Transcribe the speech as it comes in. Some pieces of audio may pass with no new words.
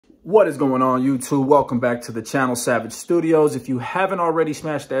What is going on, YouTube? Welcome back to the channel, Savage Studios. If you haven't already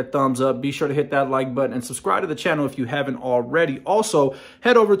smashed that thumbs up, be sure to hit that like button and subscribe to the channel if you haven't already. Also,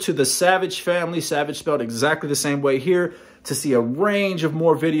 head over to the Savage family, Savage spelled exactly the same way here, to see a range of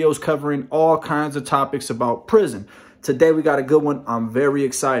more videos covering all kinds of topics about prison. Today, we got a good one. I'm very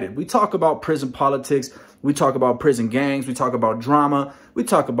excited. We talk about prison politics. We talk about prison gangs. We talk about drama. We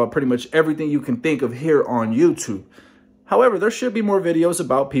talk about pretty much everything you can think of here on YouTube. However, there should be more videos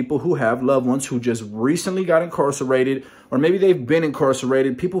about people who have loved ones who just recently got incarcerated, or maybe they've been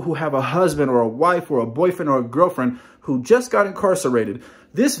incarcerated, people who have a husband or a wife or a boyfriend or a girlfriend who just got incarcerated.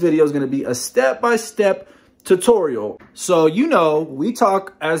 This video is going to be a step-by-step tutorial. So, you know, we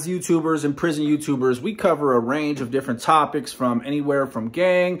talk as YouTubers and prison YouTubers, we cover a range of different topics from anywhere from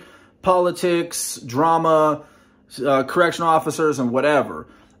gang, politics, drama, correctional officers, and whatever.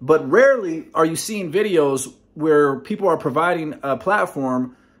 But rarely are you seeing videos where people are providing a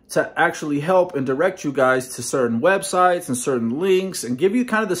platform to actually help and direct you guys to certain websites and certain links and give you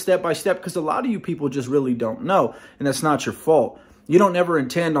kind of the step-by-step, because a lot of you people just really don't know, and that's not your fault. You don't ever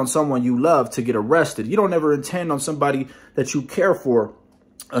intend on someone you love to get arrested. You don't ever intend on somebody that you care for,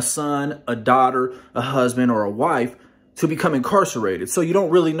 a son, a daughter, a husband, or a wife, to become incarcerated. So you don't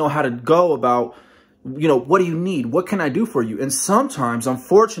really know how to go about, you know, what do you need? What can I do for you? And sometimes,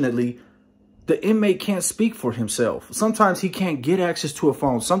 unfortunately, the inmate can't speak for himself. Sometimes he can't get access to a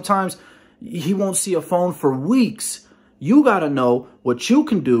phone. Sometimes he won't see a phone for weeks. You got to know what you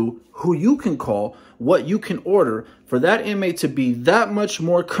can do, who you can call, what you can order for that inmate to be that much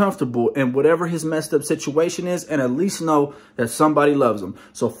more comfortable in whatever his messed up situation is, and at least know that somebody loves him.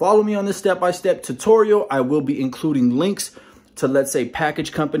 So follow me on this step-by-step tutorial. I will be including links to, let's say,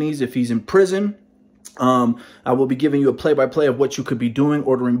 package companies if he's in prison. I will be giving you a play-by-play of what you could be doing,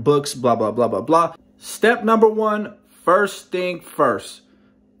 ordering books, blah, blah, blah, blah, blah. Step number one, first thing first,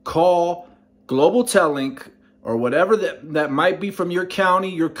 call Global Tellink or whatever that might be from your county,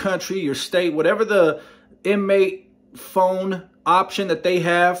 your country, your state, whatever the inmate phone option that they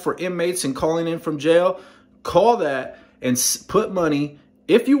have for inmates and calling in from jail. Call that and put money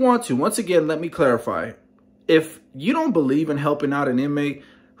if you want to. Once again, let me clarify. If you don't believe in helping out an inmate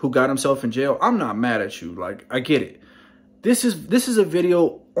who got himself in jail, I'm not mad at you. Like, I get it. This is a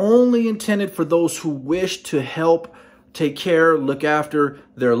video only intended for those who wish to help take care, look after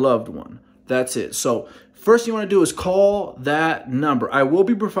their loved one. That's it. So first you want to do is call that number. I will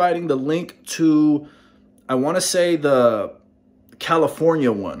be providing the link to, I want to say, the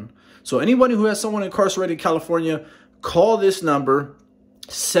California one. So anyone who has someone incarcerated in California, call this number,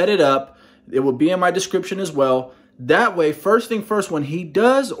 set it up. It will be in my description as well. That way, first thing first, when he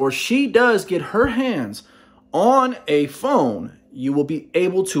does or she does get her hands on a phone, you will be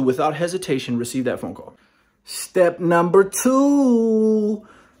able to, without hesitation, receive that phone call. Step number two,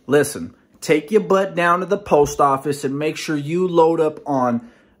 listen, take your butt down to the post office and make sure you load up on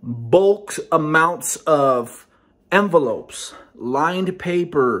bulk amounts of envelopes, lined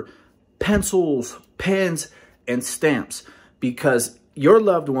paper, pencils, pens, and stamps, because your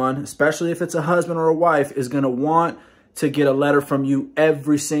loved one, especially if it's a husband or a wife, is going to want to get a letter from you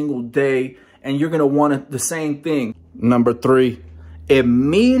every single day, and you're going to want the same thing. Number three,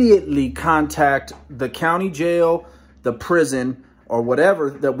 immediately contact the county jail, the prison, or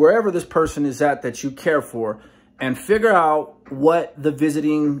wherever this person is at that you care for, and figure out what the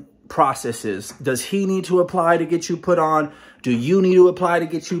visiting process is. Does he need to apply to get you put on? Do you need to apply to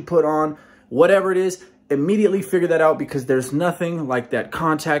get you put on? Whatever it is, immediately figure that out, because there's nothing like that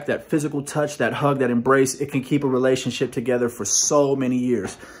contact, that physical touch, that hug, that embrace. It can keep a relationship together for so many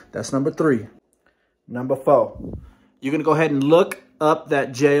years. That's number three. Number four, you're going to go ahead and look up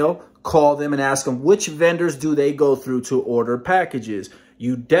that jail, call them and ask them which vendors do they go through to order packages.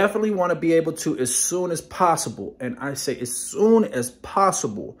 You definitely want to be able to as soon as possible. And I say as soon as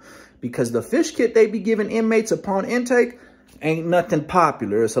possible, because the fish kit they be giving inmates upon intake ain't nothing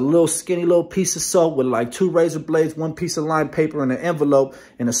popular. It's a little skinny little piece of soap with like 2 razor blades, 1 piece of lined paper, and an envelope,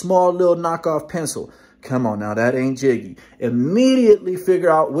 and a small little knockoff pencil. Come on now, that ain't jiggy. Immediately figure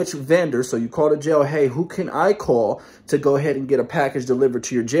out which vendor. So you call the jail, hey, who can I call to go ahead and get a package delivered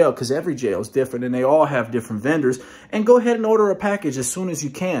to your jail? Because every jail is different and they all have different vendors. And go ahead and order a package as soon as you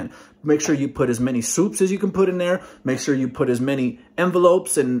can. Make sure you put as many soups as you can put in there. Make sure you put as many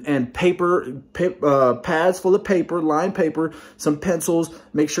envelopes and paper, pads full of paper, lined paper, some pencils.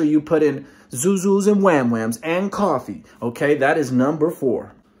 Make sure you put in Zuzus and Wham Whams and coffee. Okay, that is number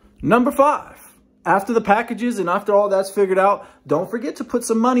four. Number five. After the packages and after all that's figured out, don't forget to put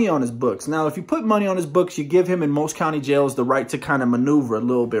some money on his books. Now, if you put money on his books, you give him in most county jails the right to kind of maneuver a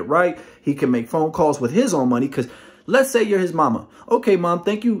little bit, right? He can make phone calls with his own money because Let's say you're his mama. Okay, mom,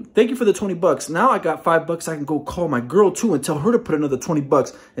 thank you for the 20 bucks. Now I got $5. I can go call my girl too and tell her to put another 20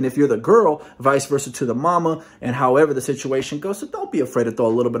 bucks. And if you're the girl, vice versa to the mama, and however the situation goes. So don't be afraid to throw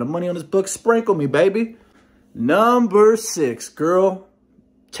a little bit of money on this book. Sprinkle me, baby. Number 6, girl,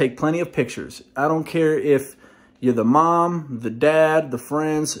 take plenty of pictures. I don't care if you're the mom, the dad, the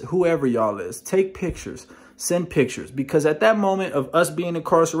friends, whoever y'all is. Take pictures. Send pictures, because at that moment of us being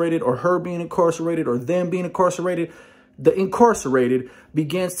incarcerated or her being incarcerated or them being incarcerated, the incarcerated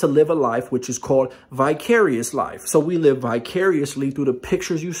begins to live a life which is called vicarious life. So we live vicariously through the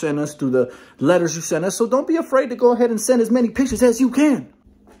pictures you send us, through the letters you send us. So don't be afraid to go ahead and send as many pictures as you can.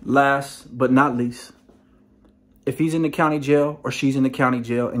 Last but not least, if he's in the county jail or she's in the county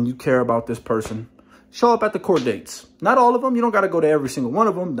jail and you care about this person, show up at the court dates. Not all of them. You don't got to go to every single one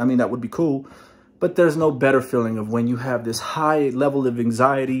of them. I mean, that would be cool. But there's no better feeling of when you have this high level of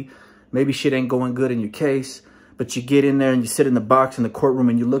anxiety. Maybe shit ain't going good in your case, but you get in there and you sit in the box in the courtroom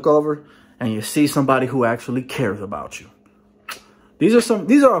and you look over and you see somebody who actually cares about you. These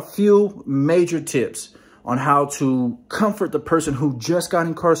are a few major tips on how to comfort the person who just got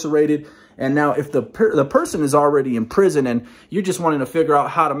incarcerated. And now if the person is already in prison and you're just wanting to figure out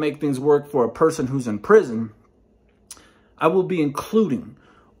how to make things work for a person who's in prison, I will be including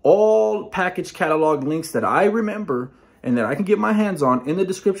all package catalog links that I remember and that I can get my hands on in the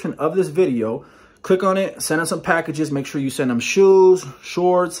description of this video. Click on it, send us some packages. Make sure you send them shoes,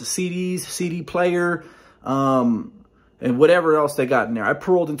 shorts, CDs, CD player, and whatever else they got in there. I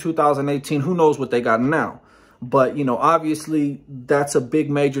paroled in 2018. Who knows what they got now? But, you know, obviously that's a big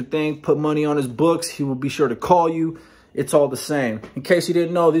major thing. Put money on his books. He will be sure to call you. It's all the same. In case you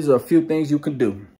didn't know, these are a few things you can do.